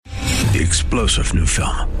the explosive new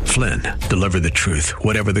film, Flynn, deliver the truth,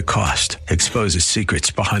 whatever the cost, exposes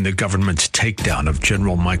secrets behind the government's takedown of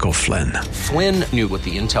General Michael Flynn. Flynn knew what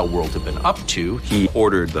the intel world had been up to. He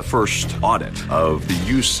ordered the first audit of the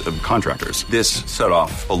use of contractors. This set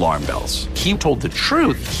off alarm bells. He told the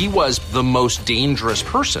truth. He was the most dangerous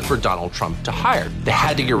person for Donald Trump to hire. They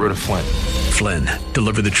had to get rid of Flynn. Flynn,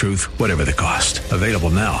 deliver the truth, whatever the cost. Available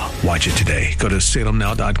now. Watch it today. Go to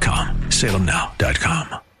salemnow.com.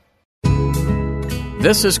 salemnow.com.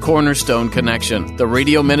 This is Cornerstone Connection, the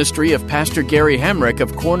radio ministry of Pastor Gary Hemrick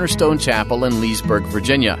of Cornerstone Chapel in Leesburg,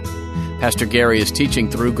 Virginia. Pastor Gary is teaching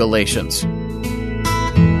through Galatians. Real love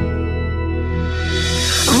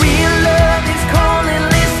is calling,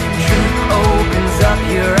 listen, truth opens up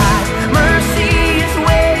your eyes. Mercy is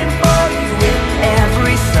waiting for you with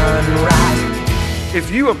every sunrise. If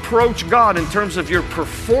you approach God in terms of your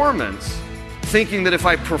performance, thinking that if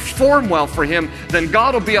I perform well for Him, then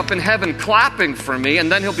God will be up in heaven clapping for me, and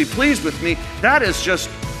then He'll be pleased with me, that is just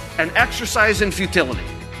an exercise in futility.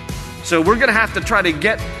 So we're going to have to try to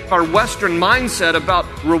get our Western mindset about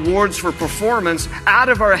rewards for performance out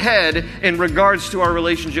of our head in regards to our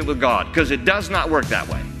relationship with God, because it does not work that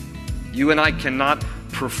way. You and I cannot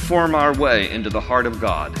perform our way into the heart of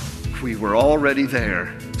God. We were already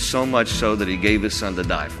there, so much so that He gave His Son to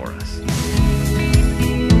die for us.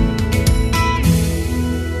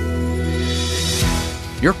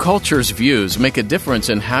 Your culture's views make a difference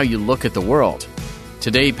in how you look at the world.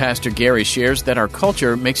 Today, Pastor Gary shares that our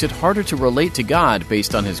culture makes it harder to relate to God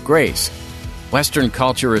based on His grace. Western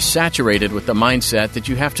culture is saturated with the mindset that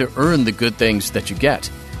you have to earn the good things that you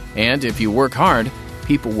get. And if you work hard,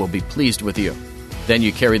 people will be pleased with you. Then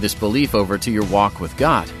you carry this belief over to your walk with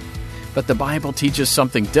God. But the Bible teaches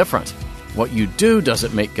something different. What you do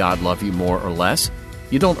doesn't make God love you more or less.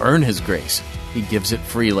 You don't earn His grace. He gives it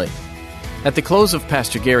freely. At the close of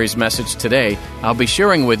Pastor Gary's message today, I'll be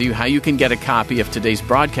sharing with you how you can get a copy of today's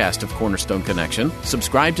broadcast of Cornerstone Connection,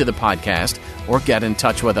 subscribe to the podcast, or get in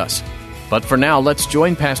touch with us. But for now, let's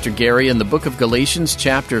join Pastor Gary in the book of Galatians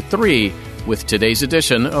chapter 3 with today's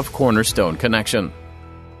edition of Cornerstone Connection.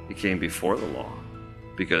 He came before the law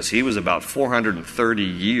because He was about 430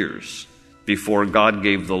 years before God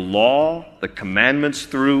gave the law, the commandments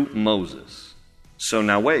through Moses. So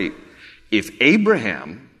now wait, if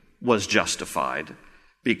Abraham was justified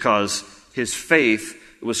because his faith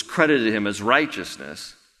was credited to him as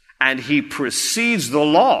righteousness, and he precedes the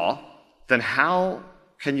law, then how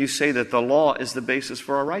can you say that the law is the basis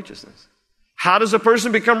for our righteousness? How does a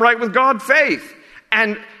person become right with God? Faith.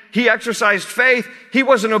 And he exercised faith. He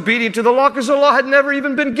wasn't obedient to the law because the law had never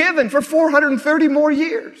even been given for 430 more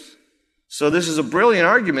years. So this is a brilliant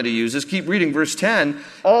argument he uses. Keep reading verse 10.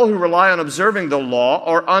 All who rely on observing the law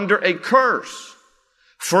are under a curse.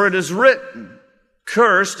 For it is written,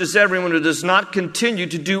 cursed is everyone who does not continue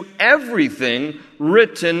to do everything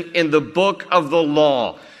written in the book of the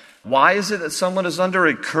law. Why is it that someone is under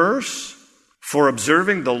a curse for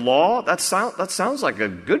observing the law? That sounds like a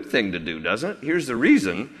good thing to do, doesn't it? Here's the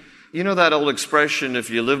reason. You know that old expression,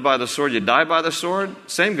 if you live by the sword, you die by the sword?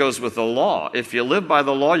 Same goes with the law. If you live by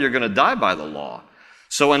the law, you're going to die by the law.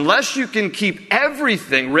 So unless you can keep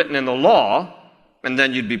everything written in the law, and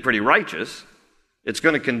then you'd be pretty righteous, it's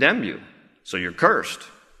going to condemn you. So you're cursed.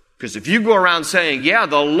 Because if you go around saying, yeah,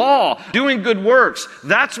 the law, doing good works,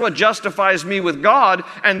 that's what justifies me with God,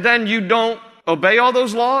 and then you don't obey all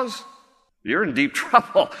those laws, you're in deep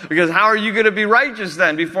trouble. Because how are you going to be righteous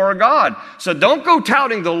then before God? So don't go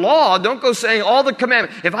touting the law. Don't go saying all the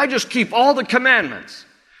commandments. If I just keep all the commandments,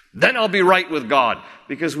 then I'll be right with God.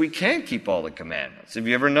 Because we can't keep all the commandments. Have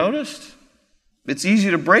you ever noticed? It's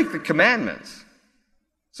easy to break the commandments.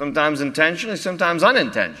 Sometimes intentionally, sometimes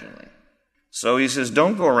unintentionally. So he says,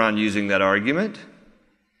 don't go around using that argument.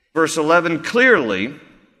 Verse 11, clearly,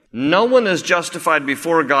 no one is justified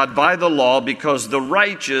before God by the law because the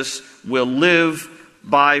righteous will live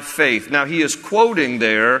by faith. Now he is quoting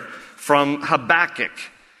there from Habakkuk.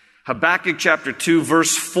 Habakkuk chapter 2,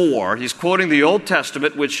 verse 4. He's quoting the Old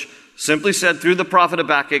Testament, which simply said through the prophet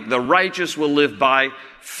Habakkuk, the righteous will live by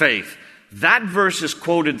faith. That verse is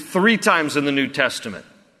quoted 3 times in the New Testament.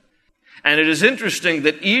 And it is interesting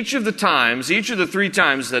that each of the 3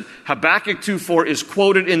 times that Habakkuk 2:4 is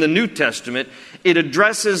quoted in the New Testament, it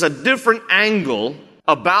addresses a different angle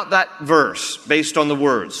about that verse based on the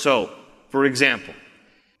words. So, for example,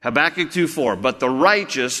 Habakkuk 2:4, but the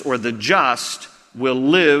righteous or the just will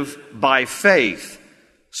live by faith.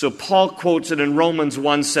 So Paul quotes it in Romans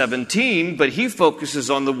 1:17, but he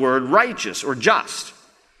focuses on the word righteous or just.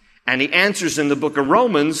 And he answers in the book of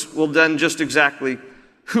Romans, well then just exactly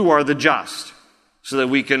who are the just, so that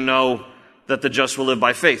we can know that the just will live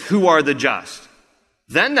by faith. Who are the just?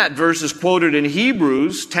 Then that verse is quoted in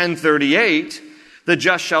Hebrews 10:38. The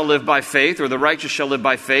just shall live by faith, or the righteous shall live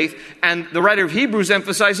by faith. And the writer of Hebrews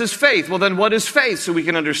emphasizes faith. Well, then what is faith? So we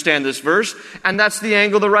can understand this verse. And that's the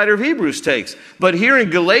angle the writer of Hebrews takes. But here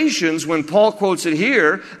in Galatians, when Paul quotes it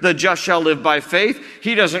here, the just shall live by faith,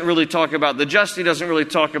 he doesn't really talk about the just. He doesn't really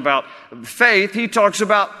talk about faith. He talks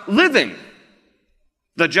about living.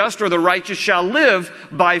 The just or the righteous shall live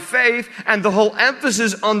by faith. And the whole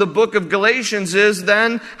emphasis on the book of Galatians is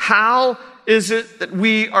then, how is it that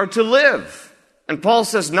we are to live? And Paul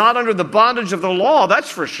says, not under the bondage of the law, that's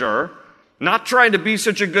for sure. Not trying to be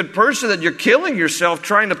such a good person that you're killing yourself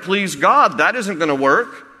trying to please God. That isn't going to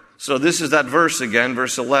work. So this is that verse again,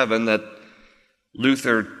 verse 11, that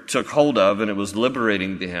Luther took hold of, and it was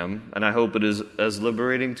liberating to him. And I hope it is as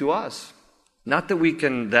liberating to us. Not that we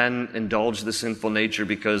can then indulge the sinful nature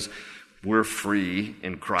because we're free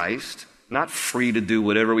in Christ. Not free to do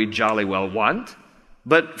whatever we jolly well want,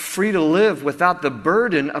 but free to live without the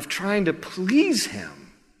burden of trying to please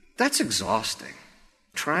Him. That's exhausting.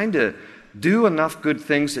 Trying to do enough good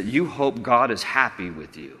things that you hope God is happy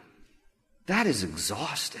with you. That is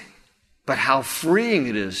exhausting. But how freeing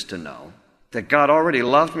it is to know that God already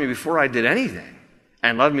loved me before I did anything,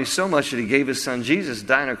 and loved me so much that He gave His Son Jesus to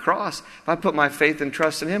die on a cross. If I put my faith and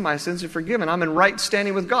trust in Him, my sins are forgiven. I'm in right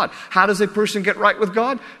standing with God. How does a person get right with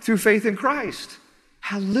God? Through faith in Christ.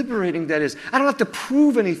 How liberating that is. I don't have to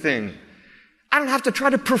prove anything. I don't have to try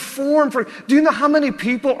to perform for... Do you know how many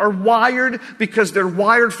people are wired because they're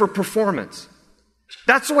wired for performance?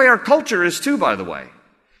 That's the way our culture is too, by the way.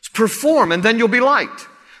 It's perform and then you'll be liked.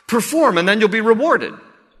 Perform and then you'll be rewarded.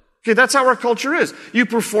 Okay, that's how our culture is. You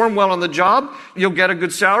perform well on the job, you'll get a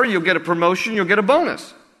good salary, you'll get a promotion, you'll get a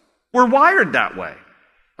bonus. We're wired that way.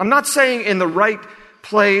 I'm not saying in the right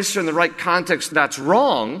place or in the right context that's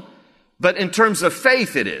wrong, but in terms of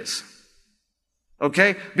faith, it is.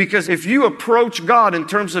 Okay? Because if you approach God in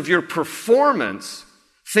terms of your performance,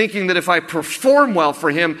 thinking that if I perform well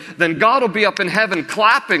for Him, then God will be up in heaven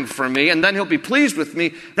clapping for me, and then He'll be pleased with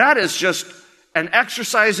me, that is just an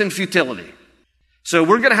exercise in futility. So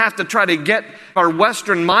we're going to have to try to get our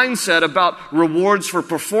Western mindset about rewards for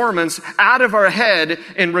performance out of our head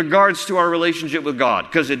in regards to our relationship with God,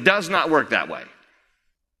 because it does not work that way.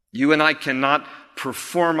 You and I cannot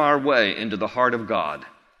perform our way into the heart of God.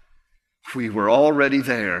 We were already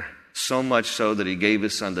there, so much so that He gave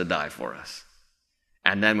His Son to die for us.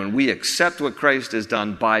 And then when we accept what Christ has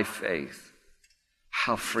done by faith,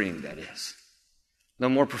 how freeing that is. No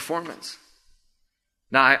more performance.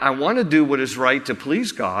 Now, I want to do what is right to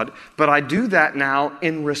please God, but I do that now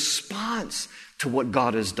in response to what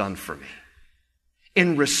God has done for me.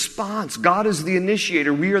 In response. God is the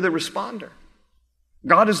initiator. We are the responder.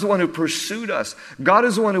 God is the one who pursued us. God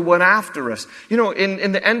is the one who went after us. You know,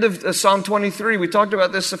 in the end of Psalm 23, we talked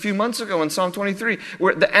about this a few months ago in Psalm 23,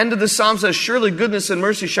 where the end of the Psalm says, surely goodness and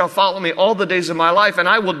mercy shall follow me all the days of my life, and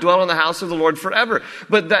I will dwell in the house of the Lord forever.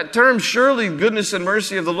 But that term, surely goodness and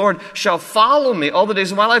mercy of the Lord shall follow me all the days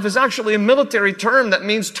of my life, is actually a military term that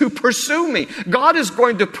means to pursue me. God is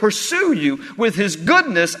going to pursue you with His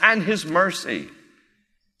goodness and His mercy.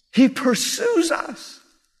 He pursues us.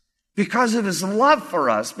 Because of His love for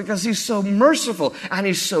us, because He's so merciful and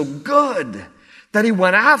He's so good that He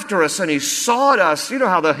went after us and He sought us. You know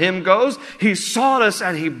how the hymn goes? He sought us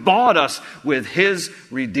and He bought us with His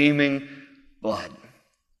redeeming blood.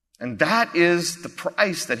 And that is the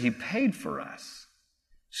price that He paid for us,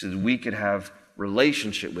 so that we could have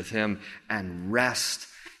relationship with Him and rest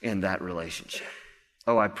in that relationship.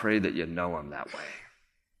 Oh, I pray that you know Him that way,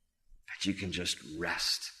 that you can just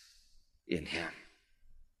rest in Him.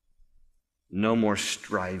 No more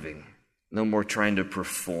striving. No more trying to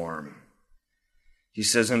perform. He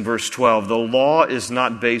says in verse 12, the law is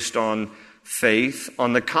not based on faith.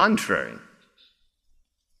 On the contrary.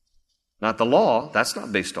 Not the law. That's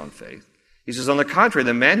not based on faith. He says, on the contrary,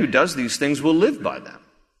 the man who does these things will live by them.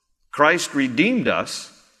 Christ redeemed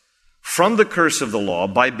us from the curse of the law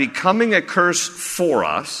by becoming a curse for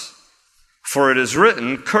us. For it is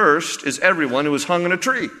written, cursed is everyone who is hung on a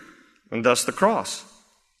tree, and thus the cross.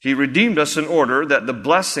 He redeemed us in order that the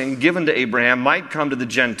blessing given to Abraham might come to the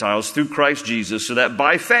Gentiles through Christ Jesus, so that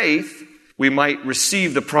by faith we might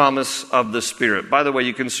receive the promise of the Spirit. By the way,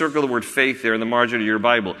 you can circle the word faith there in the margin of your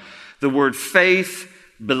Bible. The word faith,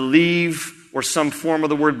 believe, or some form of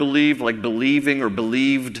the word believe, like believing or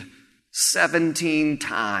believed, 17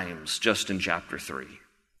 times just in chapter 3.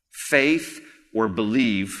 Faith or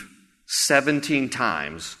believe 17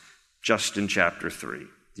 times just in chapter 3.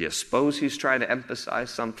 Do you suppose he's trying to emphasize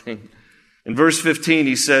something? In verse 15,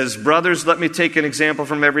 he says, brothers, let me take an example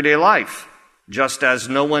from everyday life. Just as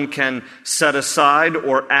no one can set aside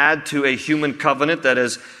or add to a human covenant that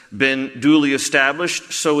has been duly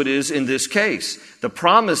established, so it is in this case. The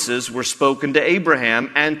promises were spoken to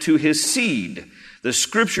Abraham and to his seed. The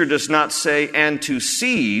scripture does not say, and to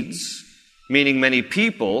seeds, meaning many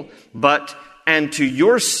people, but and to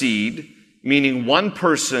your seed, meaning one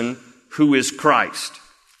person who is Christ.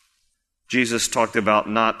 Jesus talked about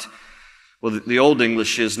the Old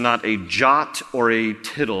English is not a jot or a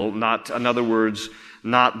tittle, in other words,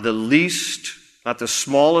 not the least, not the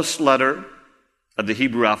smallest letter of the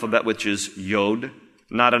Hebrew alphabet, which is yod,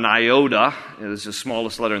 not an iota, it is the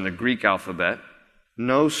smallest letter in the Greek alphabet.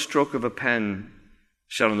 No stroke of a pen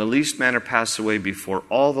shall in the least manner pass away before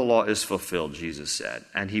all the law is fulfilled, Jesus said.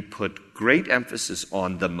 And he put great emphasis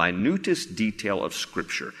on the minutest detail of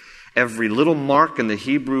Scripture. Every little mark in the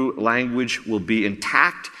Hebrew language will be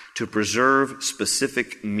intact to preserve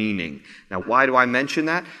specific meaning. Now, why do I mention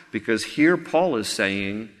that? Because here Paul is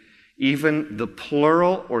saying even the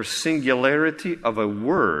plural or singularity of a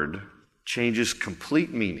word changes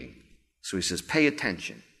complete meaning. So he says, pay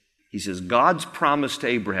attention. He says, God's promise to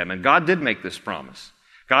Abraham, and God did make this promise.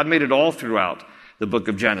 God made it all throughout the book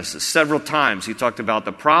of Genesis. Several times he talked about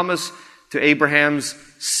the promise to Abraham's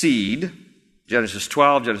seed, Genesis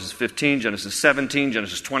 12, Genesis 15, Genesis 17,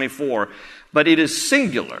 Genesis 24, but it is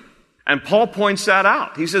singular. And Paul points that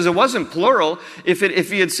out. He says it wasn't plural. If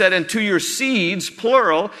he had said, and to your seeds,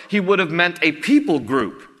 plural, he would have meant a people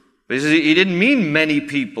group. But he didn't mean many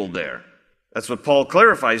people there. That's what Paul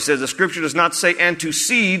clarifies. He says the scripture does not say, and to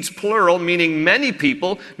seeds, plural, meaning many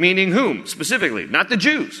people, meaning whom? Specifically, not the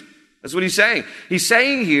Jews. That's what he's saying. He's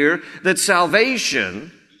saying here that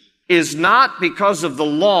salvation is not because of the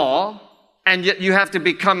law, and yet you have to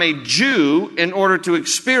become a Jew in order to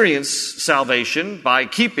experience salvation by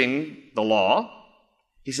keeping the law.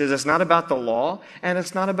 He says it's not about the law, and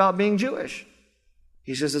it's not about being Jewish.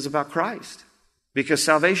 He says it's about Christ. Because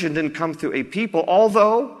salvation didn't come through a people,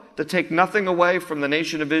 although, to take nothing away from the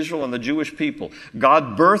nation of Israel and the Jewish people,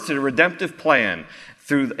 God birthed a redemptive plan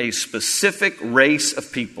through a specific race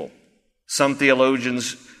of people. Some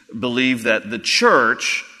theologians believe that the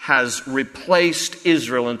church has replaced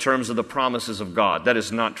Israel in terms of the promises of God. That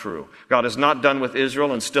is not true. God is not done with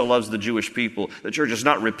Israel and still loves the Jewish people. The church has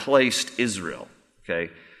not replaced Israel.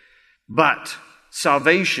 Okay? But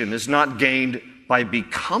salvation is not gained by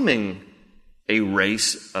becoming a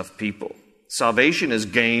race of people. Salvation is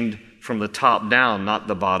gained from the top down, not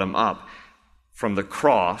the bottom up. From the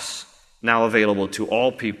cross, now available to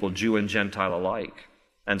all people, Jew and Gentile alike.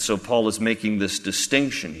 And so Paul is making this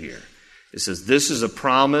distinction here. It says this is a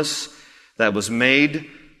promise that was made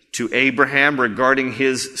to Abraham regarding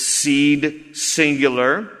his seed,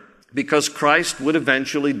 singular, because Christ would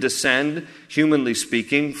eventually descend, humanly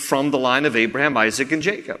speaking, from the line of Abraham, Isaac, and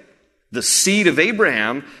Jacob. The seed of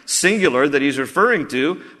Abraham, singular, that he's referring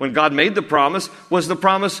to when God made the promise, was the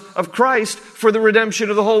promise of Christ for the redemption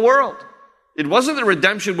of the whole world. It wasn't that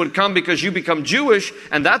redemption would come because you become Jewish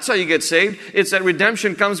and that's how you get saved. It's that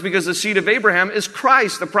redemption comes because the seed of Abraham is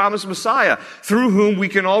Christ, the promised Messiah, through whom we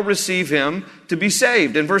can all receive him to be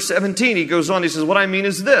saved. In verse 17, he goes on, he says, what I mean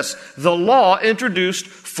is this. The law introduced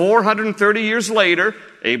 430 years later,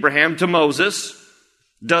 Abraham to Moses,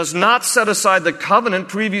 does not set aside the covenant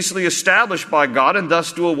previously established by God and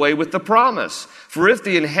thus do away with the promise. For if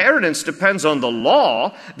the inheritance depends on the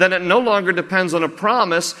law, then it no longer depends on a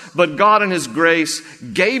promise, but God in his grace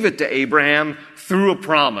gave it to Abraham through a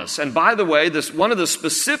promise. And by the way, one of the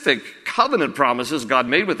specific covenant promises God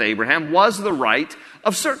made with Abraham was the rite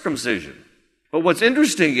of circumcision. But what's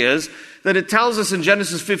interesting is that it tells us in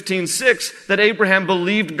Genesis 15:6 that Abraham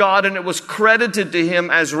believed God and it was credited to him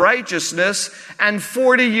as righteousness. And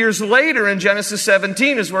 40 years later in Genesis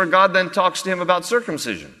 17 is where God then talks to him about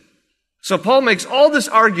circumcision. So Paul makes all this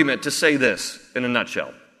argument to say this in a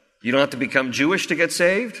nutshell. You don't have to become Jewish to get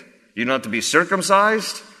saved. You don't have to be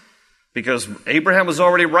circumcised because Abraham was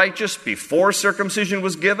already righteous before circumcision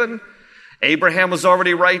was given. Abraham was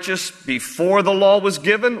already righteous before the law was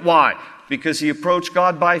given. Why? Because he approached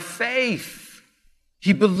God by faith.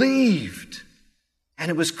 He believed, and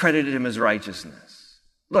it was credited him as righteousness.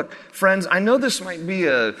 Look, friends, I know this might be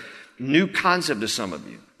a new concept to some of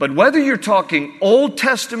you, but whether you're talking Old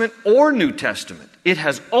Testament or New Testament, it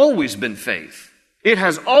has always been faith. It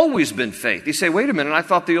has always been faith. You say, wait a minute, I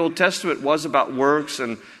thought the Old Testament was about works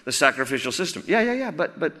and the sacrificial system. Yeah,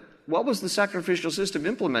 but what was the sacrificial system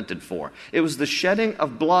implemented for? It was the shedding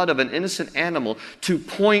of blood of an innocent animal to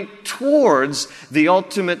point towards the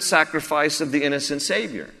ultimate sacrifice of the innocent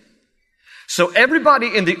Savior. So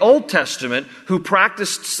everybody in the Old Testament who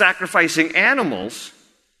practiced sacrificing animals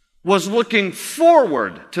was looking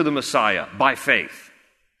forward to the Messiah by faith.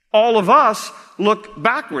 All of us look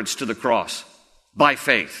backwards to the cross by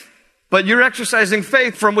faith. But you're exercising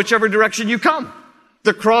faith from whichever direction you come.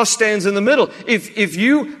 The cross stands in the middle. If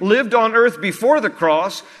you lived on earth before the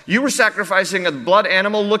cross, you were sacrificing a blood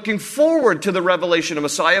animal looking forward to the revelation of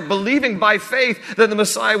Messiah, believing by faith that the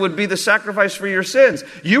Messiah would be the sacrifice for your sins.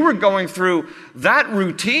 You were going through that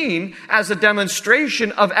routine as a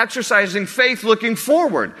demonstration of exercising faith looking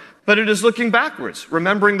forward, but it is looking backwards,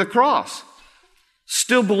 remembering the cross.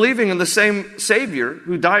 Still believing in the same Savior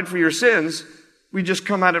who died for your sins, we just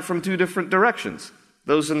come at it from two different directions.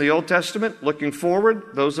 Those in the Old Testament looking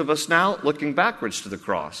forward, those of us now looking backwards to the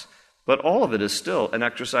cross. But all of it is still an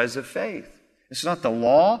exercise of faith. It's not the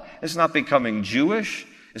law. It's not becoming Jewish.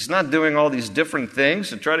 It's not doing all these different things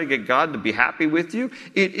to try to get God to be happy with you.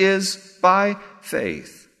 It is by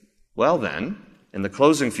faith. Well then, in the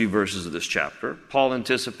closing few verses of this chapter, Paul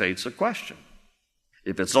anticipates a question.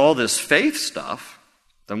 If it's all this faith stuff,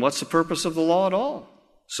 then what's the purpose of the law at all?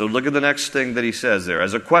 So look at the next thing that he says there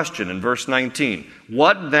as a question in verse 19.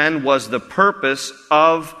 What then was the purpose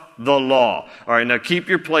of the law? All right, now keep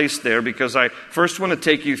your place there because I first want to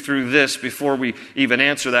take you through this before we even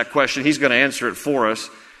answer that question. He's going to answer it for us.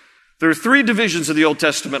 There are three divisions of the Old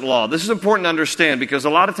Testament law. This is important to understand because a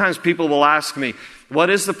lot of times people will ask me, what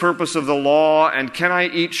is the purpose of the law? And can I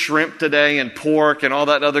eat shrimp today and pork and all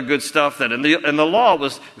that other good stuff that in the law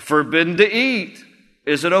was forbidden to eat?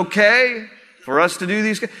 Is it okay for us to do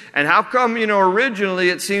these? And how come, originally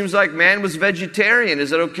it seems like man was vegetarian?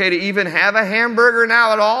 Is it okay to even have a hamburger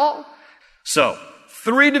now at all? So,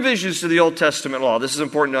 three divisions to the Old Testament law. This is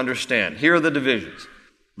important to understand. Here are the divisions.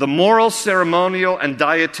 The moral, ceremonial, and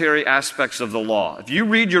dietary aspects of the law. If you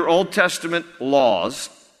read your Old Testament laws,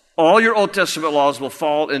 all your Old Testament laws will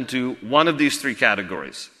fall into one of these three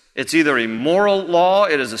categories. It's either a moral law,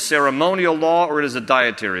 it is a ceremonial law, or it is a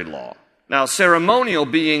dietary law. Now, ceremonial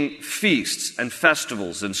being feasts and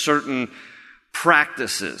festivals and certain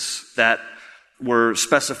practices that were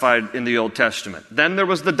specified in the Old Testament. Then there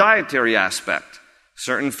was the dietary aspect.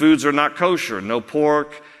 Certain foods are not kosher, no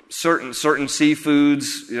pork, certain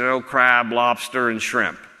seafoods, crab, lobster, and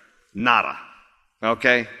shrimp. Nada.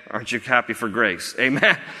 Okay? Aren't you happy for grace?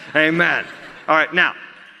 Amen. Amen. All right, now,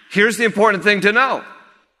 here's the important thing to know.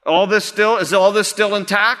 Is all this still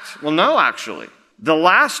intact? Well, no, actually. The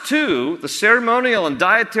last two, the ceremonial and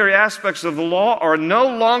dietary aspects of the law, are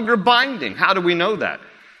no longer binding. How do we know that?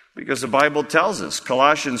 Because the Bible tells us.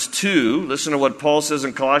 Colossians 2, listen to what Paul says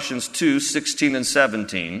in Colossians 2, 16 and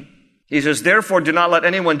 17. He says, therefore, do not let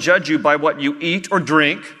anyone judge you by what you eat or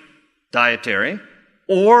drink, dietary,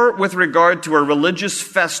 or with regard to a religious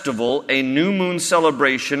festival, a new moon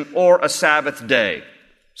celebration, or a Sabbath day,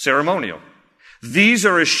 ceremonial. These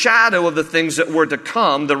are a shadow of the things that were to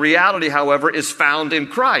come. The reality, however, is found in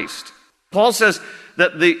Christ. Paul says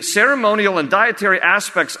that the ceremonial and dietary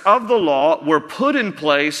aspects of the law were put in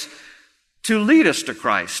place to lead us to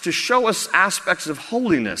Christ, to show us aspects of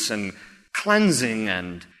holiness and cleansing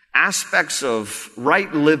and aspects of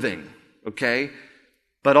right living, okay?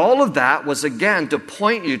 But all of that was, again, to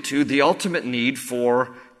point you to the ultimate need for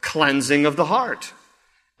cleansing of the heart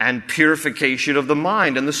and purification of the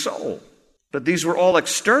mind and the soul. But these were all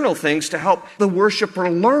external things to help the worshiper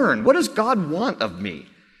learn. What does God want of me?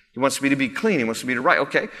 He wants me to be clean. He wants me to be right.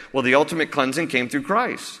 Okay, well, the ultimate cleansing came through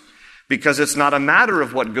Christ because it's not a matter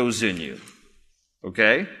of what goes in you.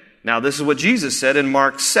 Okay? Now, this is what Jesus said in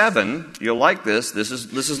Mark 7. You'll like this. This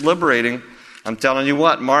is liberating. I'm telling you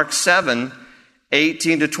what. Mark 7,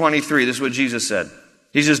 18 to 23. This is what Jesus said.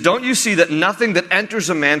 He says, don't you see that nothing that enters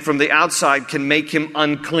a man from the outside can make him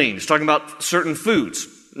unclean? He's talking about certain foods.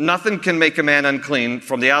 Nothing can make a man unclean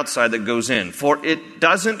from the outside that goes in. For it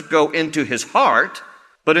doesn't go into his heart,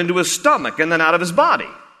 but into his stomach and then out of his body.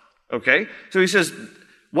 Okay? So he says,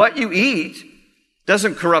 what you eat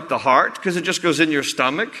doesn't corrupt the heart because it just goes in your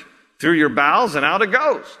stomach, through your bowels, and out it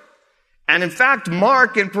goes. And in fact,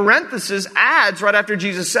 Mark, in parentheses, adds right after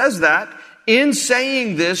Jesus says that, in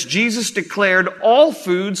saying this, Jesus declared all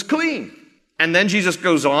foods clean. And then Jesus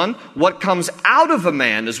goes on, what comes out of a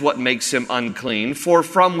man is what makes him unclean, for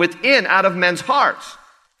from within, out of men's hearts,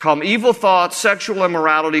 come evil thoughts, sexual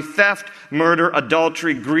immorality, theft, murder,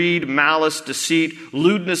 adultery, greed, malice, deceit,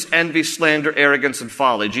 lewdness, envy, slander, arrogance, and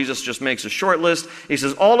folly. Jesus just makes a short list. He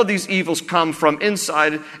says all of these evils come from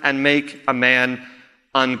inside and make a man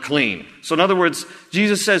unclean. So in other words,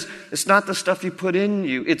 Jesus says, it's not the stuff you put in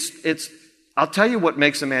you. I'll tell you what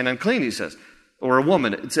makes a man unclean, he says. Or a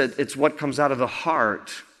woman, it's what comes out of the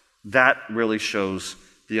heart. That really shows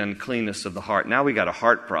the uncleanness of the heart. Now we got a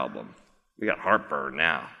heart problem. We got heartburn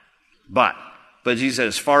now. But But he said,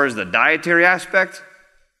 as far as the dietary aspect,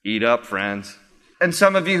 eat up, friends. And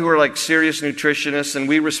some of you who are like serious nutritionists, and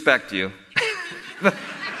we respect you,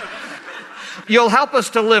 you'll help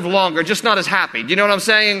us to live longer, just not as happy. Do you know what I'm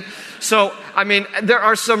saying? So, I mean, there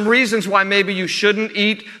are some reasons why maybe you shouldn't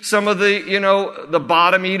eat some of the, the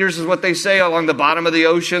bottom eaters is what they say along the bottom of the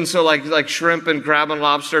ocean. So like shrimp and crab and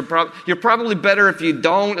lobster. You're probably better if you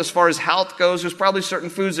don't. As far as health goes, there's probably certain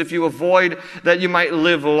foods if you avoid that you might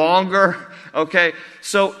live longer. Okay.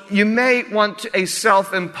 So you may want a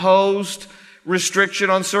self-imposed restriction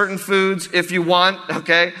on certain foods if you want.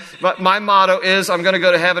 Okay. But my motto is I'm going to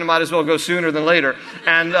go to heaven. Might as well go sooner than later.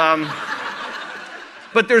 And,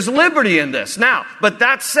 but there's liberty in this. Now, but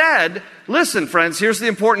that said, listen, friends, here's the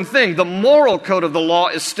important thing. The moral code of the law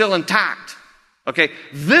is still intact. Okay?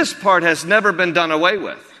 This part has never been done away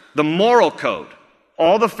with. The moral code.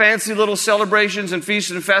 All the fancy little celebrations and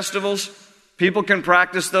feasts and festivals, people can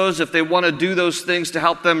practice those if they want to do those things to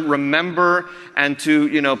help them remember and to,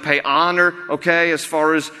 pay honor, okay, as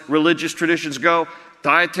far as religious traditions go.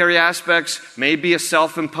 Dietary aspects may be a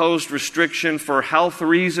self-imposed restriction for health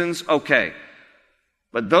reasons, okay.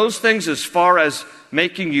 But those things, as far as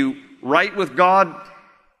making you right with God,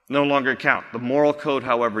 no longer count. The moral code,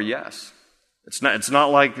 however, yes. It's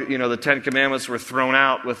not like, the Ten Commandments were thrown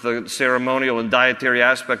out with the ceremonial and dietary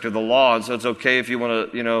aspect of the law, and so it's okay if you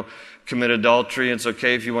want to, commit adultery, and it's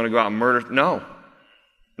okay if you want to go out and murder. No,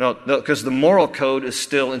 because the moral code is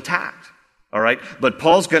still intact. All right? But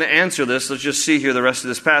Paul's going to answer this. Let's just see here the rest of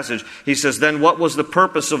this passage. He says, then what was the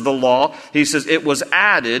purpose of the law? He says, it was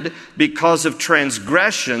added because of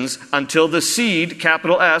transgressions until the seed,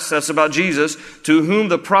 capital S, that's about Jesus, to whom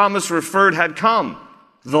the promise referred had come.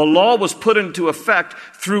 The law was put into effect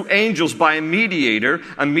through angels by a mediator.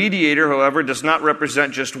 A mediator, however, does not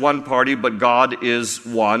represent just one party, but God is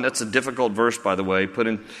one. That's a difficult verse, by the way, put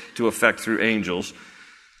into effect through angels.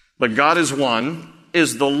 But God is one.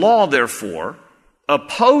 Is the law, therefore,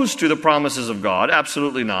 opposed to the promises of God?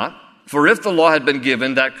 Absolutely not. For if the law had been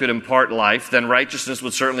given that could impart life, then righteousness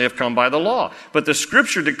would certainly have come by the law. But the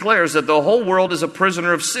Scripture declares that the whole world is a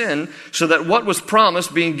prisoner of sin, so that what was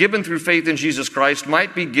promised, being given through faith in Jesus Christ,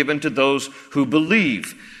 might be given to those who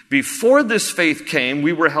believe. Before this faith came,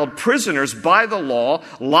 we were held prisoners by the law,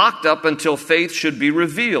 locked up until faith should be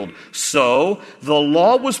revealed. So, the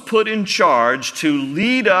law was put in charge to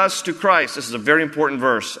lead us to Christ. This is a very important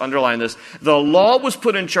verse. Underline this. The law was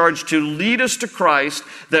put in charge to lead us to Christ,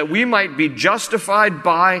 that we might be justified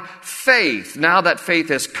by faith. Now that faith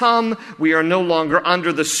has come, we are no longer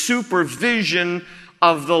under the supervision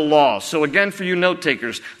of the law. So again, for you note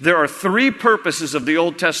takers, there are three purposes of the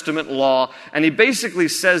Old Testament law, and he basically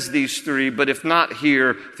says these three, but if not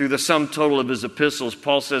here, through the sum total of his epistles,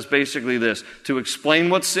 Paul says basically this: to explain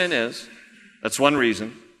what sin is. That's one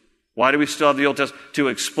reason. Why do we still have the Old Testament? To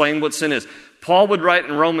explain what sin is. Paul would write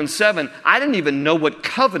in Romans 7, I didn't even know what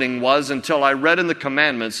coveting was until I read in the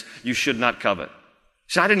commandments, you should not covet.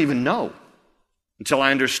 So I didn't even know. Until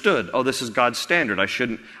I understood, this is God's standard. I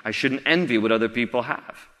shouldn't envy what other people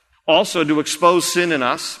have. Also, to expose sin in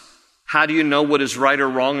us. How do you know what is right or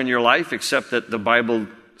wrong in your life, except that the Bible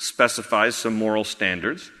specifies some moral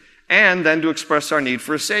standards? And then to express our need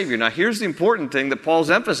for a Savior. Now, here's the important thing that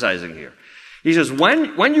Paul's emphasizing here. He says,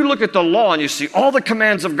 when you look at the law and you see all the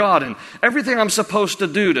commands of God and everything I'm supposed to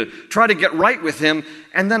do to try to get right with Him,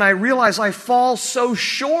 and then I realize I fall so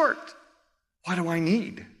short, why do I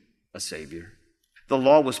need a Savior? The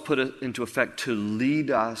law was put into effect to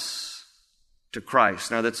lead us to Christ.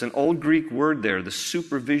 Now, that's an old Greek word there, the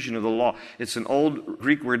supervision of the law. It's an old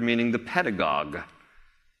Greek word meaning the pedagogue.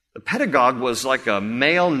 The pedagogue was like a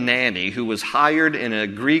male nanny who was hired in a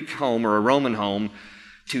Greek home or a Roman home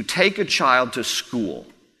to take a child to school.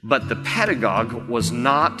 But the pedagogue was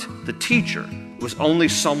not the teacher. It was only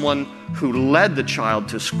someone who led the child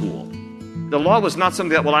to school. The law was not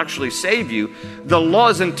something that will actually save you. The law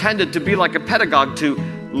is intended to be like a pedagogue to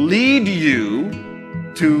lead you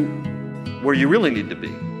to where you really need to be,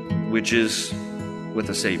 which is with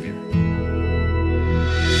a Savior. Open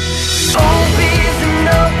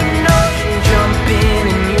up and jump in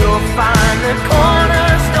and you'll find the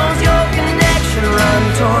cornerstone's your connection. Run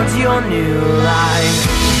towards your new life.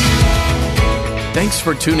 Thanks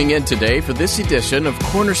for tuning in today for this edition of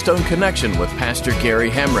Cornerstone Connection with Pastor Gary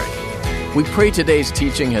Hamrick. We pray today's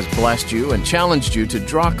teaching has blessed you and challenged you to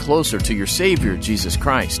draw closer to your Savior, Jesus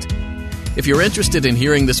Christ. If you're interested in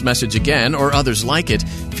hearing this message again or others like it,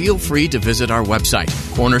 feel free to visit our website,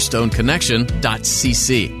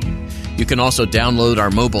 cornerstoneconnection.cc. You can also download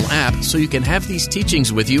our mobile app so you can have these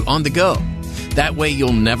teachings with you on the go. That way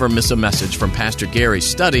you'll never miss a message from Pastor Gary's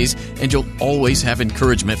studies, and you'll always have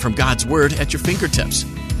encouragement from God's Word at your fingertips.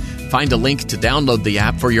 Find a link to download the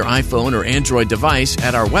app for your iPhone or Android device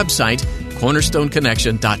at our website,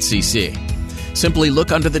 cornerstoneconnection.cc. Simply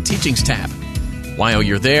look under the Teachings tab. While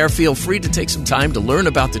you're there, feel free to take some time to learn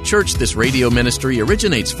about the church this radio ministry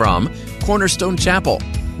originates from, Cornerstone Chapel.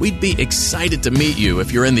 We'd be excited to meet you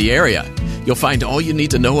if you're in the area. You'll find all you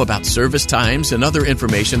need to know about service times and other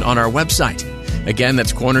information on our website. Again,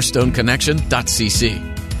 that's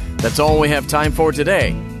cornerstoneconnection.cc. That's all we have time for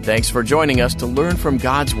today. Thanks for joining us to learn from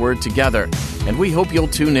God's Word together. And we hope you'll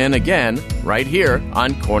tune in again right here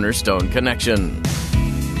on Cornerstone Connection.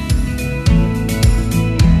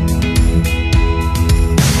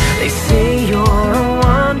 They say you're a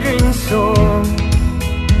wandering soul,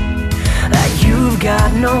 that you've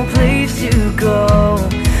got no place to go,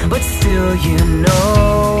 but still you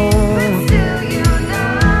know,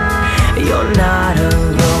 you're not alone.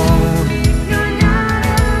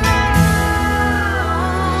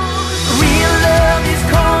 Real love is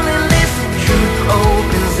calling, listen, truth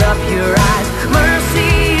opens up your eyes.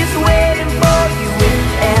 Mercy is waiting for you with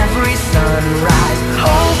every sunrise.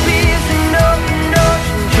 Hope is an open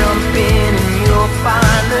ocean, jump in and you'll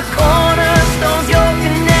find the cornerstones, your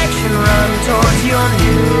connection, run towards your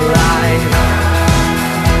new life.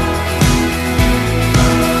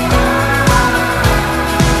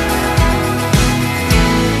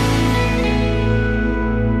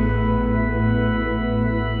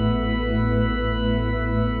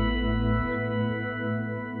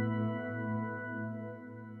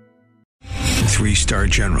 3-star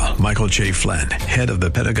General Michael J. Flynn, head of the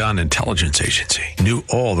Pentagon Intelligence Agency, knew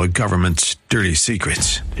all the government's dirty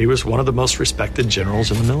secrets. He was one of the most respected generals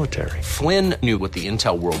in the military. Flynn knew what the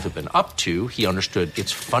intel world had been up to. He understood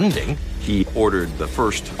its funding. He ordered the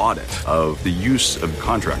first audit of the use of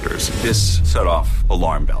contractors. This set off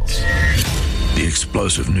alarm bells. The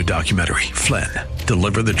explosive new documentary, Flynn,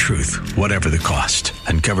 Deliver the Truth, Whatever the Cost,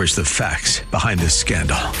 uncovers the facts behind this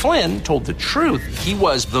scandal. Flynn told the truth. He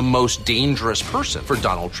was the most dangerous person for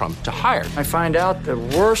Donald Trump to hire. I find out the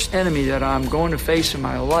worst enemy that I'm going to face in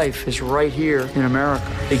my life is right here in America.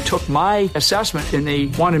 They took my assessment and they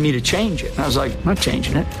wanted me to change it. And I was like, I'm not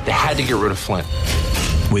changing it. They had to get rid of Flynn.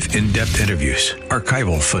 With in-depth interviews,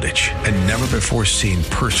 archival footage, and never-before-seen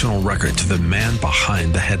personal records of the man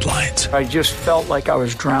behind the headlines. I just felt like I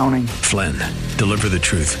was drowning. Flynn, Deliver the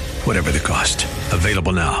Truth, Whatever the Cost.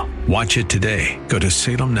 Available now. Watch it today. Go to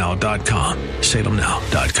salemnow.com.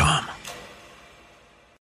 salemnow.com.